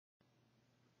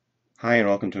Hi, and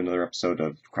welcome to another episode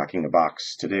of Cracking the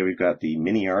Box. Today we've got the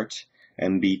MiniArt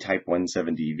MB Type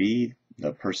 170V,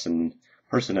 the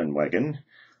Personenwagen,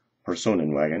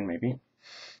 maybe.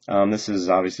 This is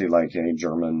obviously like a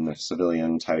German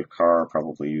civilian type car,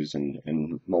 probably used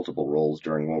in multiple roles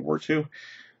during World War II.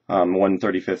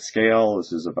 1/35th scale.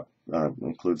 This is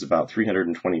includes about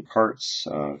 320 parts.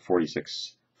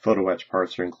 46 photo etch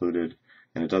parts are included,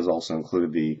 and it does also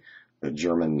include the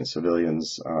German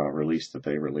civilians release that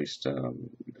they released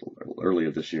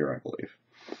earlier this year, I believe.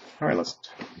 All right, let's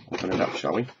open it up,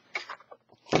 shall we?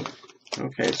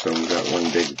 Okay, so we've got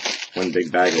one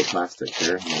big bag of plastic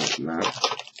here. Open that.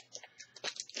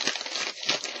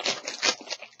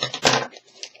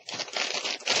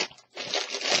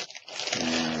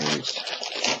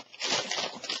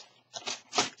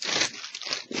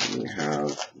 And we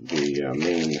have the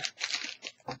main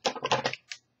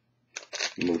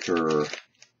motor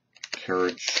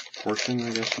carriage portion, I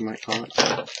guess you might call it,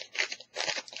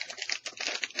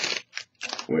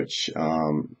 which,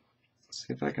 let's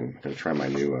see if I can, I'm going to try my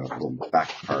new little back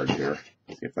card here,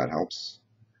 see if that helps.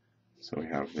 So we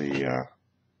have the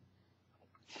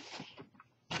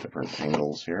different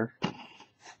angles here,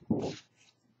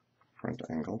 front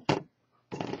angle.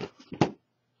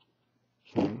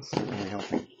 It's not really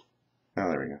helping. Oh,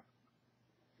 there we go.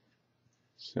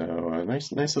 So a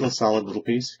nice little solid little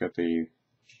piece. Got the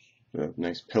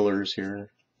nice pillars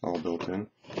here, all built in.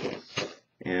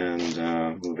 And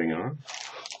moving on,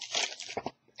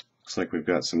 looks like we've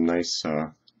got some nice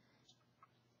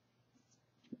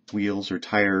wheels or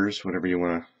tires, whatever you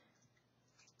want to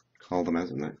call them.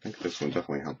 And I think this one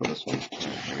definitely helped with this one.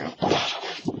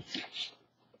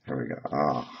 There we go.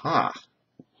 Aha!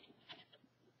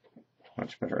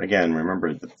 Much better. Again,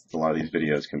 remember that a lot of these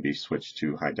videos can be switched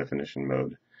to high definition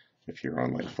mode if you're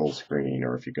on like full screen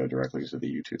or if you go directly to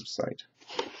the YouTube site.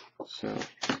 So,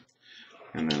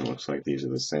 and then it looks like these are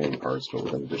the same parts, but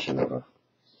with an addition of an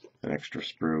extra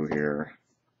sprue here.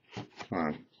 Come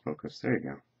on, focus. There you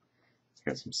go.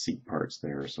 Got some seat parts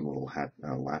there, some little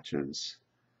latches,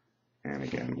 and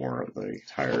again more of the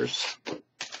tires.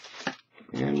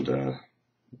 And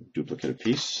duplicate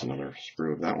piece, another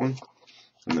sprue of that one.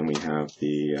 And then we have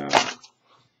the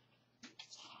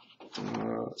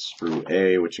sprue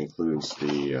A, which includes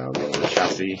the lower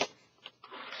chassis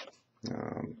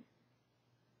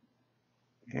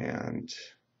and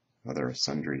other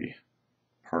sundry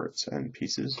parts and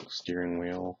pieces. Steering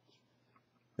wheel,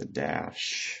 the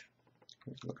dash.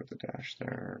 Let's look at the dash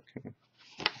there. Can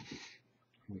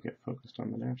we get focused on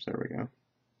the dash? There we go.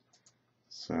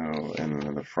 So, and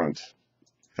then the front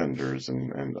fenders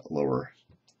and lower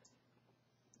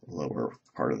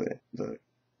part of the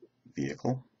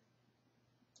vehicle.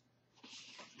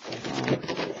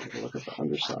 Take a look at the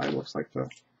underside. Looks like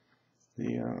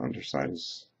the underside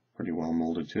is pretty well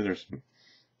molded too. There's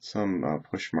some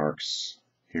push marks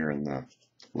here in the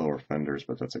lower fenders,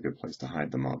 but that's a good place to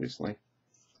hide them, obviously.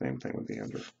 Same thing with the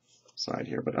underside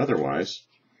here, but otherwise,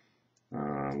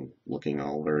 looking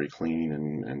all very clean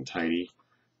and tidy.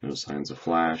 No signs of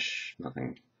flash.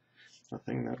 Nothing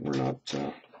that we're not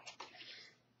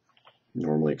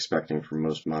normally expecting from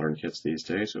most modern kits these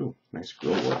days. Ooh, nice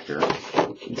grill work here.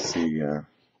 You see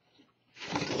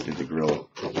the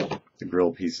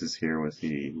grill pieces here with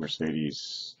the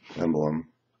Mercedes emblem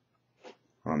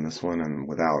on this one and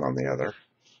without on the other.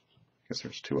 I guess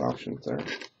there's two options there.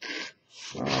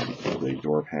 The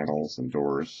door panels and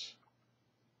doors.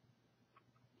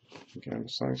 Again,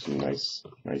 showing some nice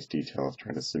details,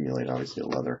 trying to simulate obviously a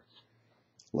leather,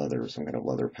 some kind of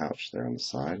leather pouch there on the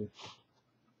side.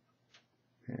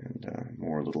 And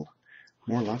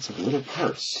lots of little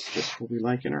parts, just what we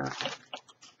like in our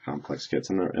complex kits.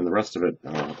 And the rest of it,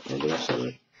 or the rest of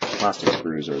the plastic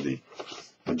sprues are the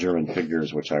German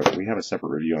figures, which we have a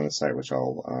separate review on the site, which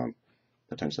I'll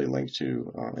potentially link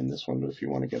to in this one. But if you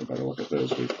want to get a better look at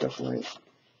those, we've definitely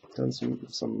done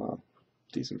some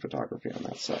decent photography on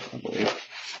that set, I believe.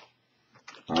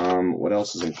 What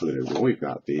else is included? Well, we've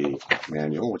got the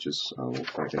manual, which is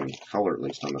looks like in color, at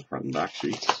least on the front and back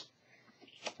sheets.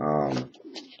 I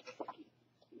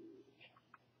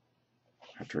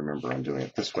have to remember I'm doing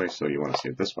it this way, so you want to see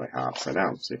it this way, upside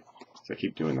down. See, so I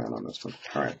keep doing that on this one.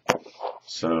 All right,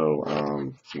 so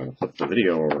I'm going to flip the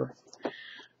video over,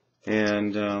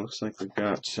 and looks like we've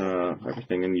got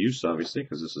everything in use, obviously,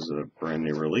 because this is a brand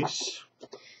new release.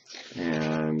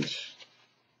 And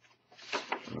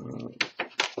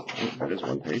that is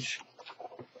one page.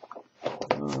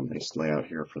 Nice layout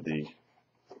here for the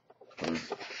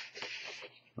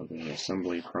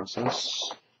assembly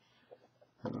process.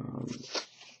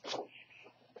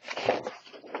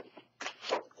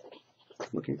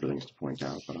 Looking things to point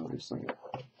out, but obviously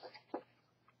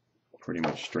pretty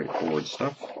much straightforward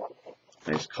stuff.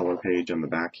 Nice color page on the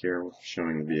back here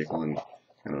showing the vehicle in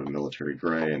kind of military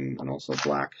gray and also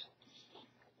black.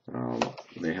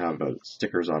 They have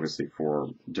stickers obviously for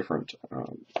different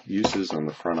uses. On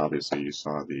the front, obviously, you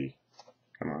saw the,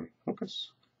 come on,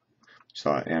 focus. You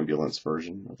saw an ambulance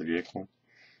version of the vehicle.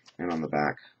 And on the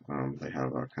back, they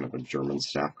have a kind of a German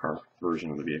staff car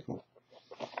version of the vehicle.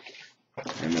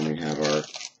 And then we have our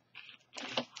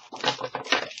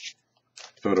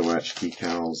photo etch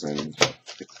decals and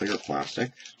the clear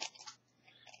plastic.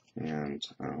 And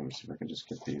let me see if I can just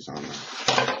get these on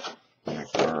the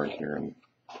card here and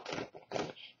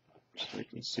so you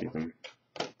can see them.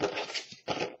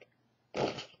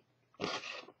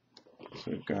 So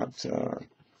we've got,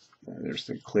 there's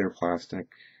the clear plastic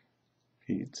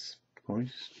pieces,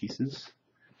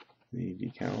 the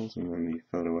decals, and then the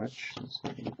photo etch.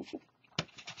 So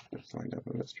just lined up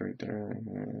a bit straight there,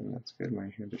 and that's good. My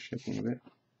hand is shaking a bit.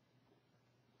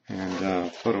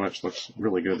 And photo etch looks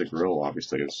really good. The grill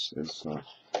obviously is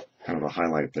kind of a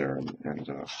highlight there, and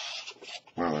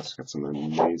wow, that's got some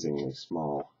amazingly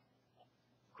small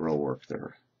grill work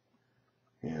there.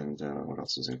 And what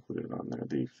else is included on there?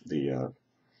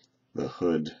 The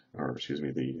hood, or excuse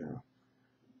me,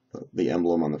 the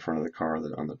emblem on the front of the car,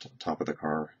 on the top of the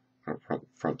car,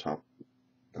 front top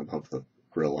above the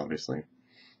grill, obviously,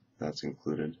 that's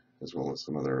included, as well as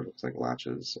some other, looks like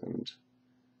latches and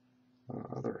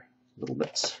other little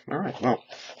bits. All right, well,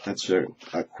 that's a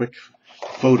quick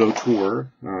photo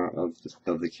tour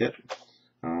of the kit.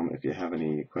 If you have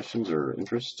any questions or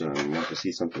interest, you want to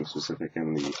see something specific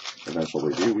in the eventual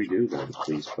review we do, then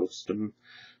please post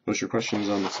your questions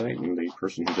on the site, and the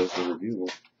person who does the review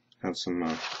will have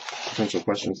some potential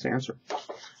questions to answer.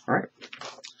 All right,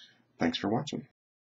 thanks for watching.